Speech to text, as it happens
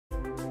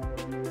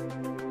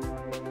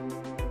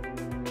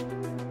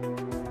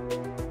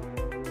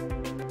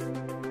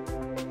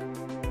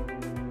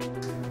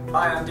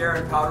Hi, I'm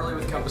Darren Powderly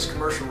with Compass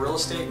Commercial Real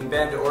Estate in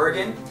Bend,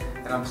 Oregon,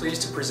 and I'm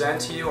pleased to present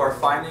to you our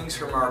findings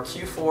from our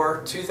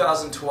Q4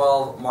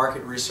 2012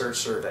 Market Research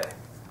Survey.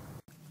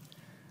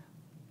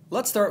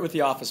 Let's start with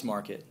the office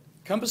market.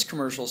 Compass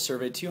Commercial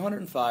surveyed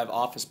 205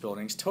 office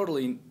buildings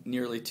totaling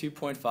nearly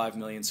 2.5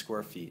 million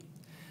square feet.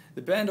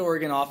 The Bend,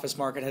 Oregon office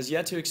market has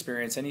yet to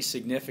experience any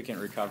significant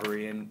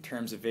recovery in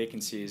terms of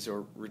vacancies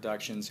or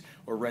reductions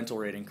or rental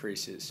rate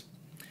increases.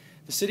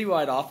 The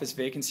citywide office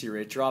vacancy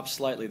rate dropped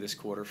slightly this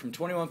quarter from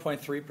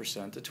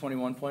 21.3% to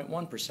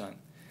 21.1%.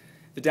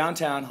 The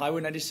downtown,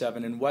 Highway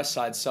 97, and West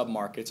Side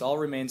submarkets all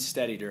remained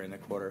steady during the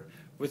quarter,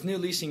 with new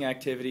leasing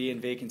activity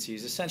and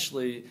vacancies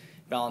essentially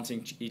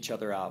balancing each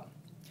other out.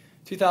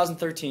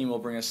 2013 will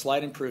bring a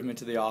slight improvement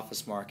to the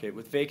office market,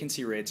 with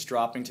vacancy rates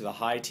dropping to the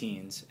high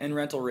teens and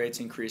rental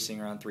rates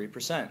increasing around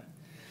 3%.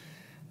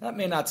 That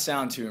may not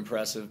sound too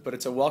impressive, but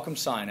it's a welcome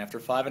sign after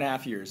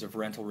 5.5 years of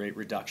rental rate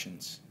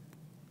reductions.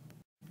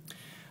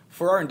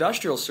 For our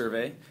industrial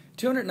survey,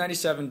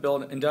 297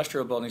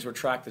 industrial buildings were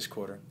tracked this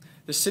quarter.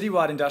 The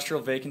citywide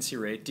industrial vacancy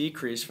rate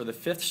decreased for the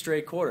 5th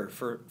straight quarter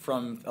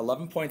from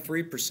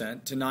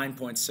 11.3% to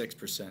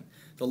 9.6%,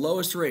 the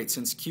lowest rate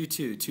since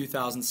Q2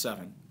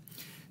 2007.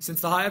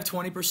 Since the high of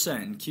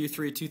 20% in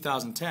Q3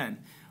 2010,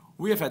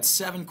 we have had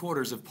 7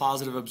 quarters of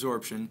positive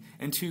absorption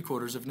and 2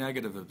 quarters of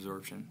negative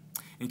absorption.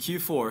 In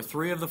Q4,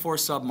 3 of the 4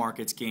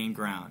 submarkets gained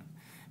ground.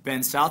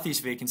 Bend's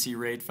southeast vacancy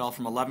rate fell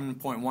from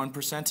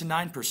 11.1% to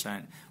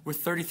 9%, with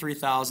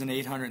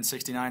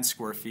 33,869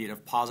 square feet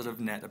of positive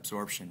net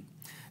absorption.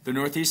 The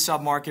northeast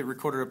submarket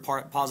recorded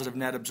a positive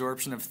net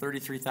absorption of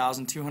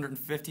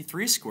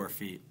 33,253 square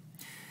feet.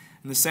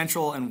 And the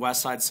central and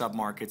west side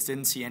submarkets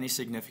didn't see any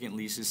significant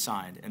leases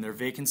signed, and their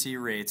vacancy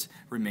rates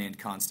remained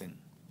constant.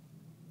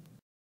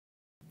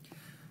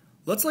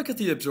 Let's look at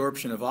the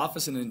absorption of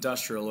office and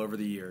industrial over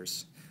the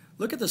years.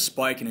 Look at the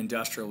spike in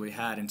industrial we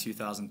had in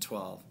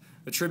 2012.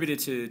 Attributed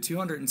to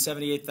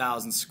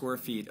 278,000 square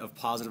feet of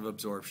positive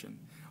absorption.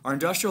 Our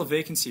industrial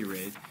vacancy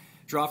rate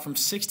dropped from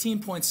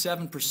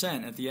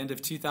 16.7% at the end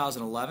of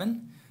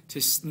 2011 to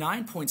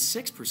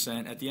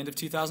 9.6% at the end of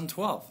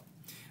 2012.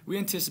 We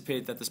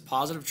anticipate that this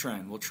positive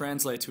trend will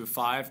translate to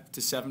 5 to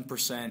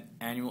 7%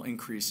 annual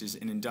increases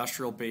in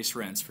industrial base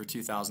rents for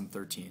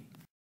 2013.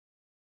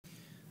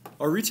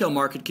 Our retail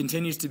market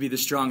continues to be the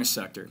strongest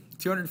sector.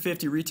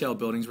 250 retail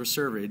buildings were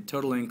surveyed,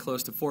 totaling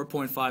close to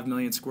 4.5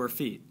 million square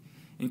feet.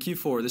 In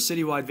Q4, the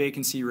citywide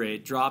vacancy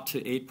rate dropped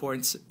to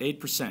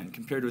 8.8%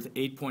 compared with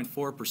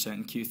 8.4%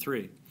 in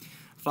Q3.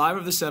 5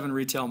 of the 7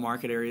 retail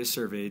market areas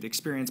surveyed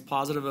experienced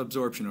positive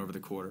absorption over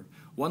the quarter.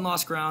 1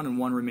 lost ground and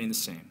 1 remained the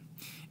same.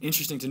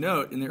 Interesting to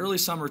note, in the early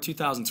summer of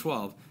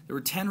 2012, there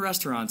were 10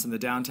 restaurants in the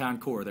downtown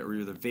core that were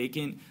either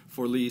vacant,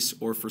 for lease,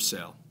 or for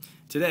sale.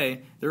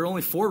 Today, there are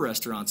only 4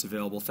 restaurants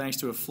available thanks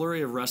to a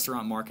flurry of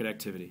restaurant market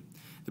activity.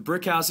 The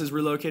Brick House is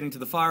relocating to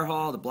the Fire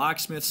Hall, the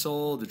Blacksmith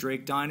sold, the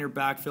Drake Diner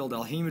backfilled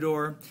El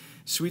Jimador,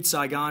 Sweet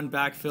Saigon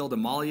backfilled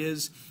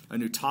Amalia's, a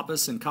new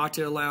tapas and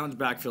cocktail lounge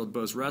backfilled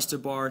Beau's Resto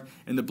Bar,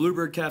 and the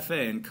Bluebird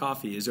Cafe and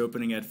Coffee is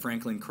opening at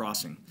Franklin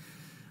Crossing.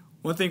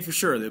 One thing for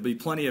sure, there'll be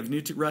plenty of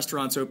new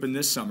restaurants open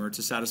this summer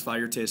to satisfy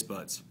your taste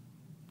buds.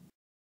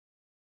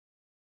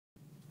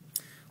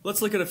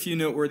 Let's look at a few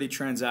noteworthy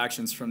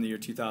transactions from the year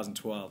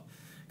 2012.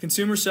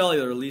 Consumer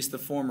Cellular leased the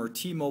former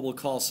T-Mobile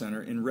call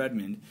center in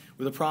Redmond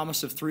with a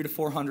promise of 300 to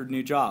 400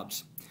 new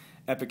jobs.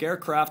 Epic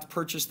Aircraft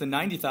purchased the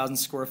 90,000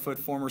 square foot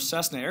former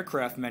Cessna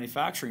aircraft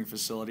manufacturing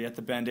facility at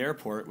the Bend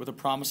Airport with a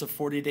promise of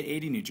 40 to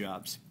 80 new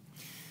jobs.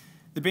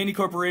 The Bainey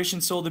Corporation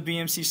sold the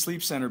BMC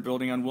Sleep Center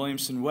building on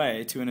Williamson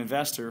Way to an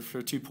investor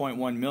for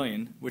 $2.1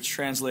 million, which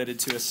translated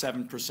to a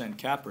 7%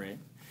 cap rate.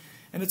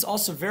 And it's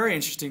also very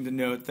interesting to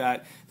note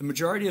that the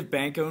majority of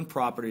bank-owned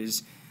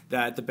properties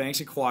that the banks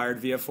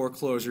acquired via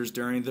foreclosures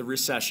during the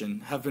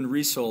recession have been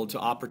resold to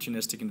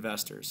opportunistic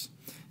investors.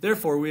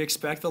 Therefore, we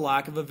expect the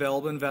lack of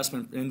available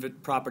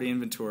investment property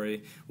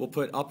inventory will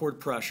put upward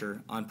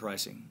pressure on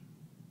pricing.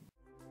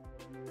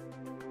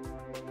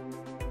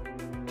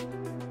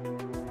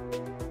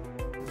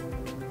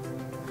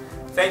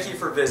 Thank you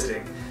for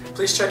visiting.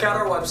 Please check out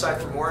our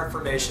website for more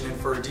information and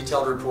for a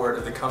detailed report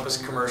of the Compass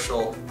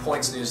Commercial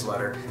Points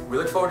newsletter. We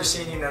look forward to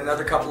seeing you in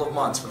another couple of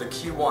months with a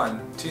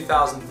Q1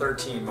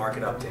 2013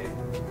 market update.